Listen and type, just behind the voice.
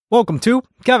Welcome to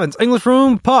Kevin's English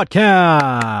Room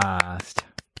Podcast.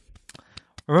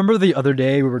 Remember the other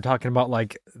day we were talking about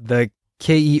like the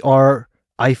KER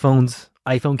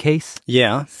iPhone case?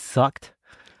 Yeah. Sucked.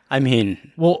 I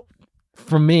mean, Well,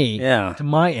 for me, yeah. to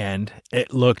my end,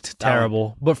 it looked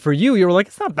terrible. But for you, you were like,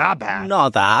 it's not that bad.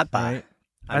 Not that bad.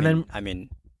 Right? I mean,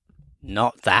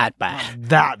 not that bad.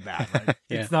 That bad. Right?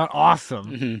 Yeah. It's not awesome.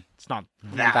 Mm-hmm. It's not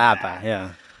That that bad.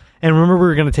 Yeah. And remember we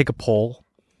were going to take a poll?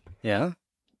 Yeah.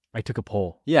 I took a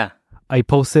poll. Yeah. I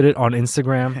posted it on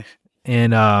Instagram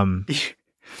and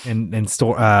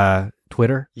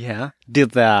Twitter. Yeah.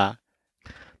 Did the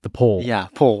poll.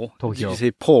 poll. Tokyo. Did you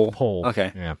say poll? Poll.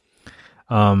 Okay. Yeah.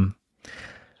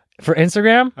 For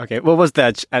Instagram, Okay. What was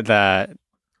the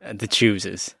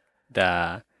chooses?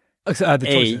 The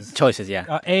the choices. Yeah.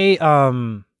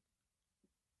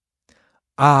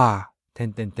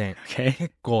 ten. Okay.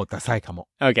 結構ダサいかも。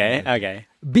 Okay. Okay.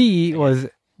 B was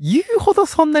言うほど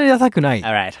そんなにダサくない。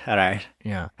 All right. All right.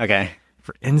 Yeah. Okay.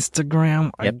 For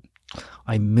Instagram, Yep.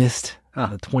 I missed Ah.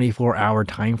 the 24-hour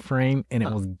time frame and it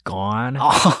was gone.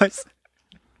 Oh,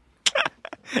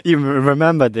 you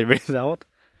remember the result?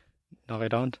 No, I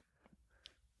don't.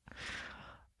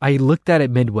 I looked at it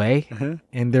midway Uh-huh.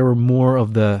 and there were more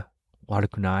of the 悪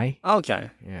くない. Okay.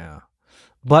 Yeah.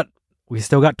 But we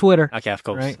still got Twitter. Okay, of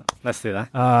course. Right. Let's do that.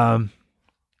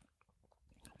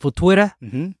 For Twitter,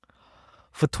 Mm-hmm.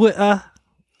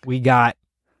 we got.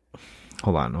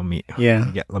 Hold on, let me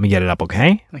Yeah. let me get it up,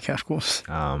 okay? Okay, of course.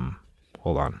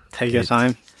 Hold on. Take your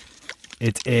time.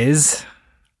 It is.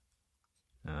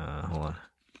 Hold on.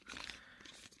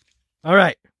 All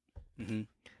right. Mm-hmm.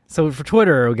 So for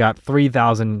Twitter, we got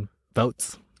 3,000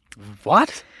 votes.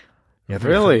 What? Yeah,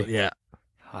 Really? Yeah.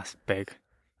 That's big.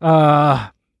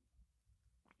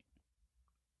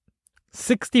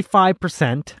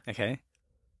 65% Okay.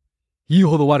 言う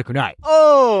ほど悪くない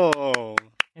Oh!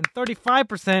 and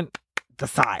 35% ダ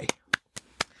サい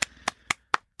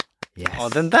Yes. Oh,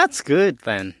 then that's good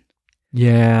then.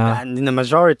 Yeah. And in the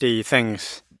majority think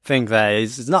that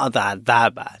it's not that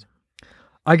bad.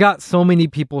 I got so many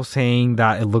people saying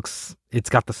that it's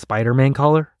got the Spider-Man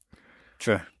color.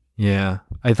 True. Yeah.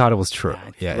 I thought it was true.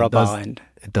 Yeah. Rubber and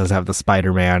It does have the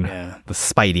Spider-Man, yeah. the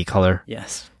Spidey color.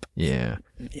 Yes. Yeah.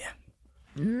 Yeah.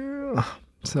 Yeah.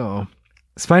 So,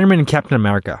 Spider-Man and Captain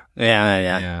America.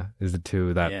 Yeah. Is the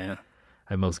two that Yeah.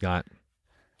 I most got.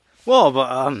 Well,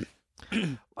 but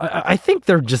I think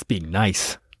they're just being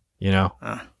nice, you know?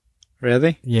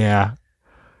 really? Yeah.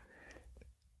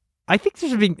 I think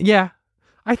they're being,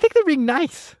 I think they're being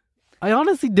nice. I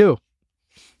honestly do.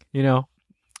 You know?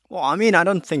 Well, I mean, I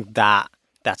don't think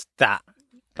that's that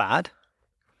bad.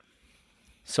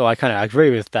 So I kind of agree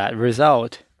with that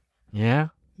result. Yeah.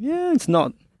 Yeah, it's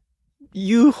not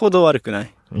言うほど悪くな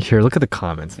い Here, look at the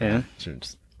comments. Yeah. Sure,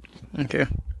 just- Okay.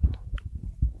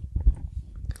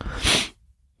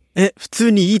 普通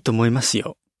にいいと思います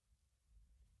よ。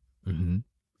 Mhm.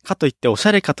 かといっておし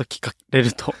ゃれかと聞かれ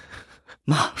ると、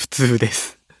まあ普通で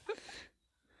す。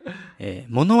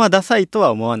物はダサいと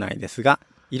は思わないですが、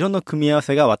色の組み合わ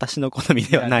せが私の好み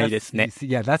ではないですね。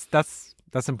Yeah, that's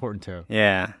important too.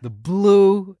 Yeah. The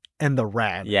blue and the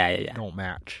red Yeah. don't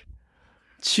match.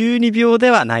 中二病で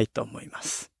はないと思いま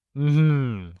す。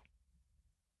Mm-hmm.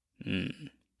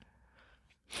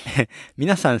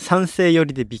 皆さん賛成寄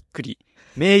りでびっくり。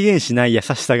明言しない優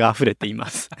しさが溢れていま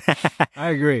す。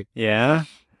I agree. Yeah?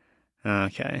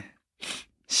 Okay.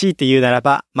 強いて言うなら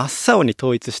ば、真っ青に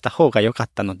統一した方が良かっ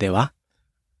たのでは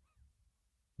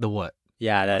The what?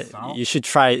 Yeah, 真っ青 you should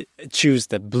choose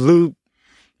the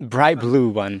bright blue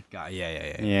one.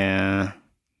 Yeah.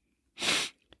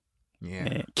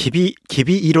 Yeah. きび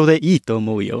色でいいと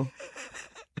思うよ。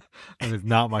That is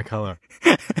not my color.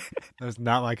 That is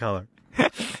not my color.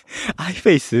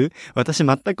 iFace? 私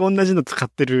全く同じの使っ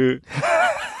てる。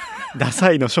ダ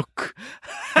サいのショック。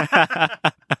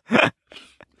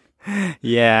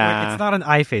Yeah. It's not an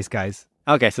iFace, guys.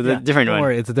 Okay, so the different Don't one.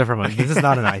 worry, it's a different one. This is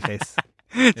not an iFace.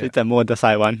 So it's a more ダ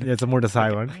サい one. Yeah, it's a more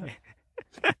Dasai one.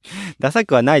 ダサ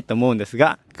くはないと思うんです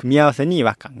が、組み合わせに違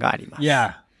和感があります。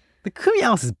 Yeah. The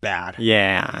kumiyaose is bad.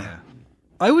 Yeah.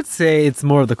 I would say it's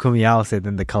more of the kumiyaose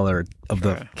than the color of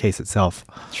the case itself.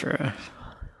 True.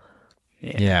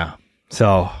 Yeah.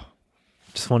 So,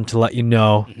 just wanted to let you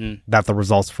know that the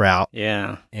results were out.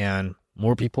 Yeah. And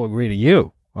more people agree to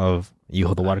you of 言う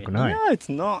ほど悪くない Yeah, it's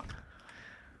not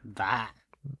that.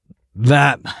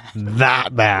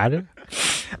 That bad.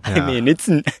 I mean, it's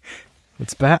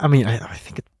bad. I mean, I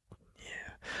think it.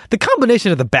 Yeah. The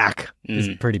combination of the back is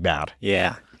pretty bad.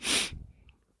 yeah.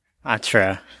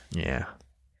 True. Yeah.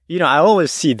 You know, I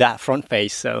always see that front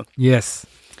face, so Yes.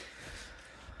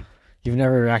 You've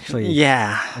never actually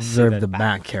observed the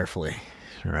back carefully.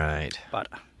 Right. But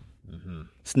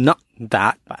it's not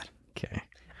that bad. Okay.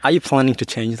 Are you planning to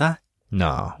change that?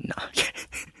 No. No. Okay.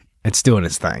 It's doing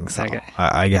its thing, so Okay.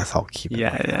 I guess I'll keep it.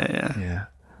 Yeah.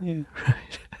 Yeah.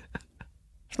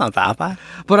 It's not that bad.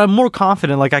 But I'm more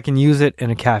confident, like I can use it in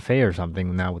a cafe or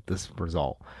something now with this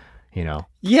result, you know?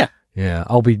 Yeah. Yeah,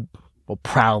 I'll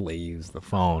proudly use the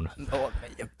phone. Oh,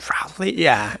 probably,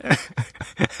 yeah.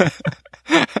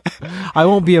 I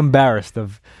won't be embarrassed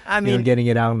of getting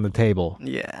it out on the table.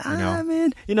 Yeah. You know? I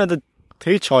mean, the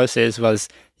three choices was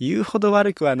言うほど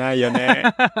悪くはないよね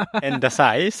and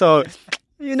Dasai. So,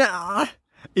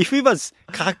 if it was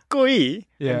かっこい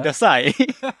い and Dasai,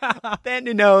 then,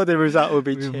 the result would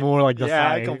be more like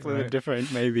Dasai. Yeah, completely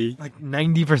different, maybe. Like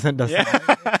 90% Dasai.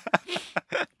 Yeah.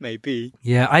 Maybe.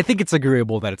 Yeah, I think it's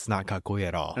agreeable that it's not かっこいい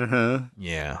at all. Uh-huh.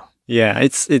 Yeah. Yeah,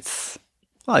 it's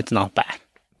not bad.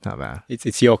 Not bad.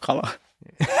 It's your color.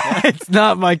 It's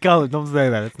not my color. Don't say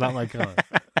that. It's not my color.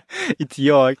 It's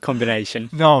your combination.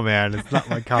 No, man. It's not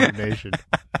my combination.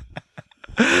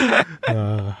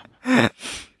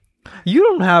 You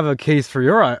don't have a case for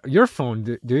your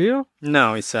phone, do you?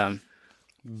 No, it's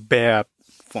bare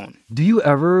phone. Do you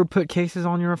ever put cases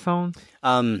on your phone?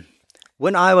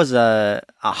 When I was a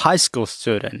high school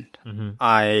student,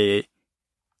 I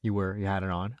You had it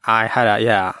on? had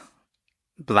a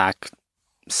black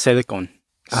silicone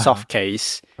soft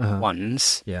case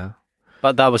once. Yeah.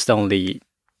 But that was the only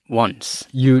once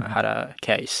You I had a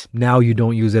case. Now you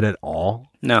don't use it at all?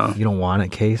 No. You don't want a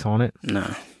case on it? No.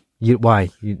 Why?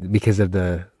 Because of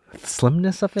the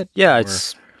slimness of it? Yeah, Or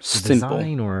it's the simple.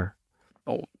 design or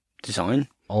Design?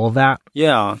 all of that?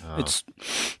 Yeah, it's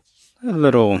a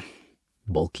little...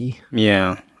 Bulky?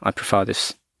 Yeah, I prefer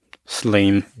this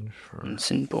slim and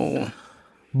simple.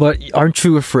 But aren't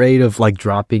you afraid of like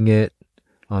dropping it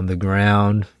on the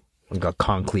ground? We've got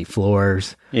concrete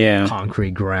floors, Yeah,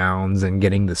 concrete grounds, and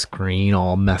getting the screen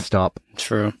all messed up.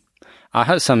 true. I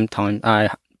had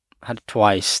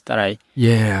twice that I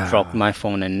dropped my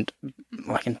phone and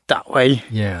like in that way.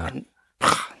 Yeah. And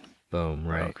Boom,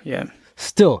 right. Yeah.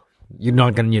 Still, you're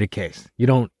not going to need a case. You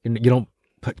don't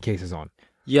put cases on.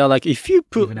 Yeah, like if you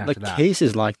put Even after like that.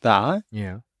 cases like that,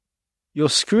 Yeah. your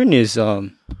screen is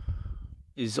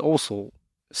also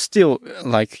still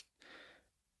like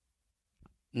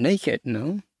naked,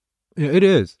 no? Yeah, it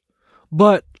is.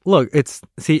 But look,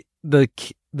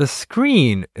 the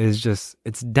screen is just,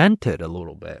 it's dented a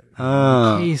little bit.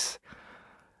 Ah. The case,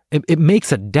 it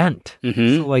makes a dent.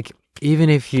 Mm-hmm. So like even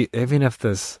if the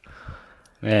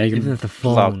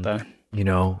phone, that.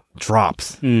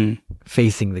 drops Mm.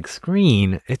 facing the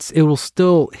screen, it will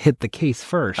still hit the case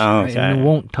first, Oh, right? And okay. it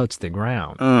won't touch the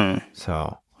ground.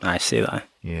 So I see that.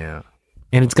 yeah,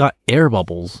 and it's got air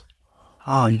bubbles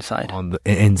Oh, inside. on the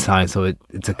inside, so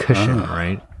it's a cushion,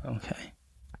 right? Okay.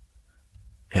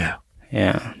 Yeah.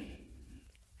 Yeah.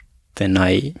 Then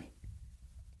I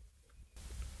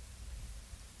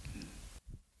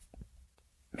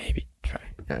maybe try.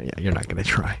 Yeah, you're not gonna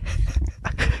try.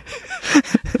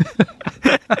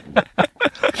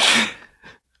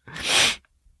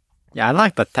 Yeah, I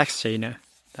like the texture,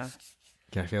 That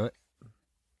Can I feel it?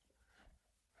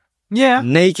 Yeah.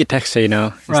 naked texture,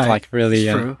 It's Right. like really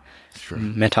It's true.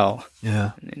 metal,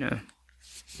 Yeah.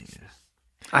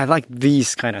 I like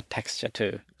these kind of texture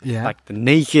too. Yeah. Like the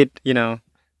naked,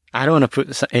 I don't want to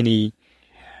put any,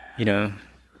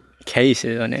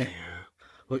 cases on it.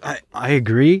 Look, I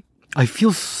agree. I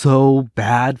feel so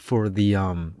bad for the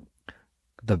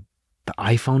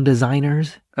iPhone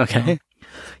designers. Okay.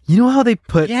 You know how they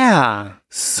put Yeah.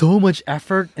 so much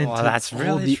effort into that's all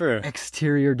really the true.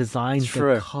 exterior designs,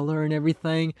 True. the color and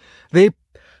everything. They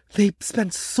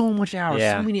spend so much hours,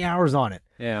 Yeah. so many hours on it.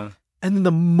 Yeah. And then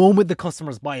the moment the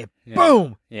customers buy it, Yeah.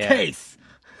 boom, Yeah. case.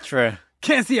 True.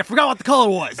 Can't see it. Forgot what the color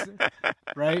was.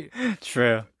 Right?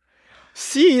 True.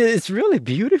 See, it's really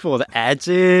beautiful. The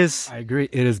edges. I agree.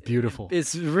 It is beautiful.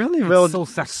 It's really well. so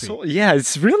sexy. Yeah,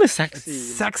 it's really sexy.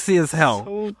 It's sexy as hell.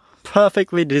 So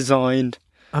perfectly designed.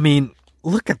 I mean,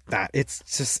 look at that. It's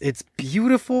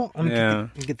beautiful. I'm Yeah.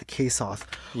 gonna get the case off.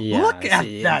 Yeah, Look at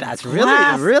see, that. That's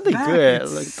glass really back. good.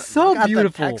 It's so look at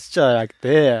beautiful. the texture like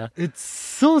there. It's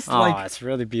so like It's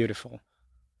really beautiful.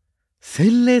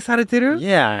 洗礼されてる?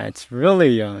 Yeah, it's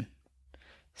really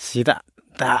see that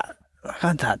look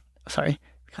at that. Sorry.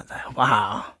 Look at that.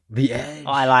 Wow. The edge.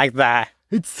 Oh, I like that.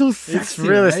 It's so sexy. It's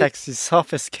really right? sexy,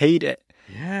 sophisticated.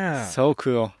 Yeah. So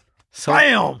cool. So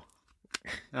Bam!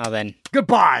 then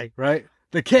Goodbye. Right?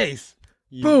 The case.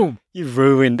 you, Boom. You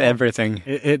ruined everything.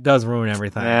 It does ruin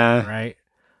everything. Yeah. Right?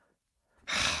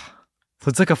 So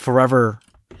it's like a forever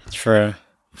True.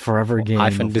 forever game.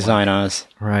 iPhone of, designers.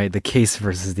 Right, the case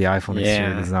versus the iPhone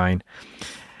exterior design.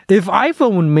 If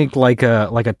iPhone would make like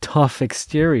a tough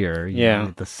exterior, you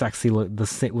know, the sexy look,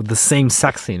 with the same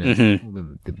sexiness,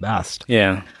 would be the best.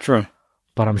 Yeah, true.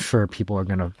 But I'm sure people are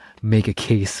gonna make a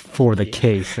case for the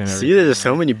case. And See, there's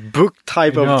so many book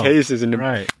type of cases in the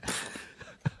right.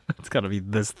 It's gotta be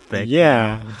this thick.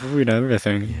 Yeah, ruin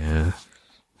everything. Yeah.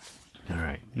 All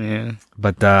right. Yeah.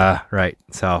 But right.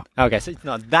 So okay, so it's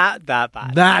not that bad.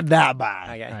 That bad.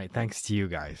 Okay. All right. Thanks to you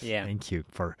guys. Yeah. Thank you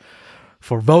for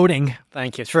voting.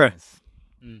 Thank you. True.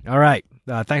 All right.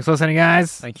 Thanks for listening,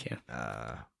 guys. Thank you.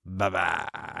 Bye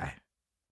bye.